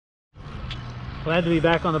Glad to be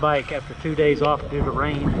back on the bike after 2 days off due to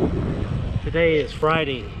rain. Today is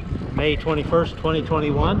Friday, May 21st,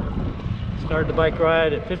 2021. Started the bike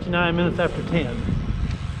ride at 59 minutes after 10.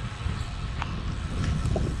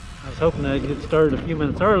 I was hoping I'd get started a few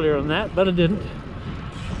minutes earlier on that, but I didn't.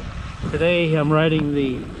 Today I'm riding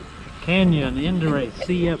the Canyon Endurance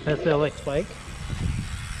CFSLX bike.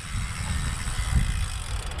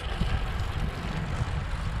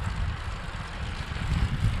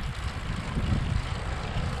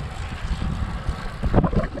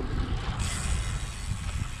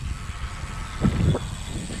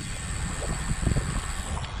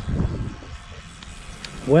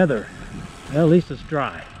 Weather, well, at least it's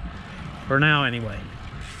dry for now anyway.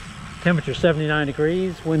 Temperature 79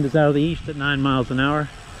 degrees, wind is out of the east at 9 miles an hour,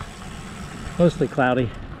 mostly cloudy.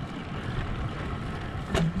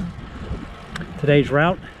 Today's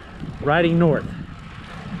route, riding north.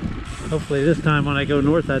 Hopefully this time when I go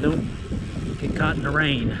north I don't get caught in the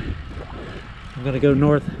rain. I'm going to go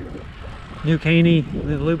north New Caney,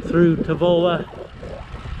 then loop through Tavola,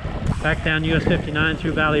 back down US 59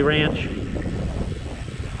 through Valley Ranch.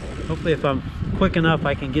 Hopefully if I'm quick enough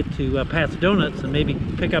I can get to Pat's Donuts and maybe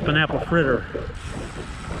pick up an apple fritter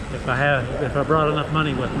if I brought enough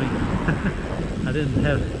money with me. I didn't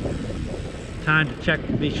have time to check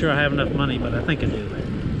to be sure I have enough money, but I think I do.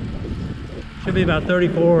 Should be about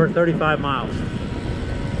 34 or 35 miles.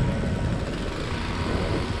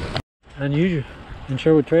 Unusual in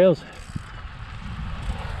Sherwood Trails.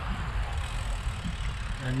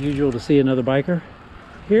 Unusual to see another biker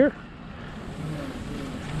here.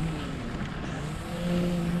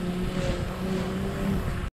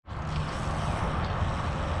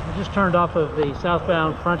 I just turned off of the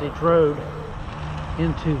southbound frontage road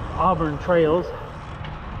into Auburn Trails.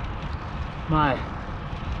 My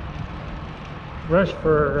rush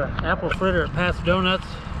for apple fritter at Pat's Donuts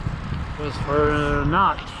was for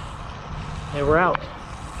naught. They were out.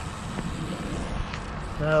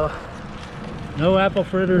 So, no apple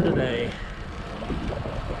fritter today.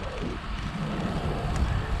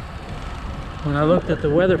 When I looked at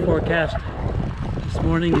the weather forecast this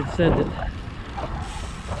morning, it said that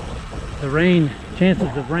the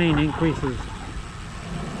chances of rain increases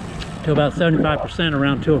to about 75%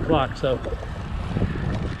 around 2 o'clock, so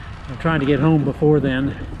I'm trying to get home before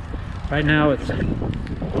then. Right now it's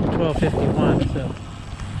 12:51, so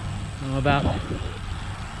I'm about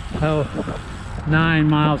 9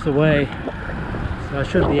 miles away, so I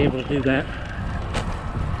should be able to do that.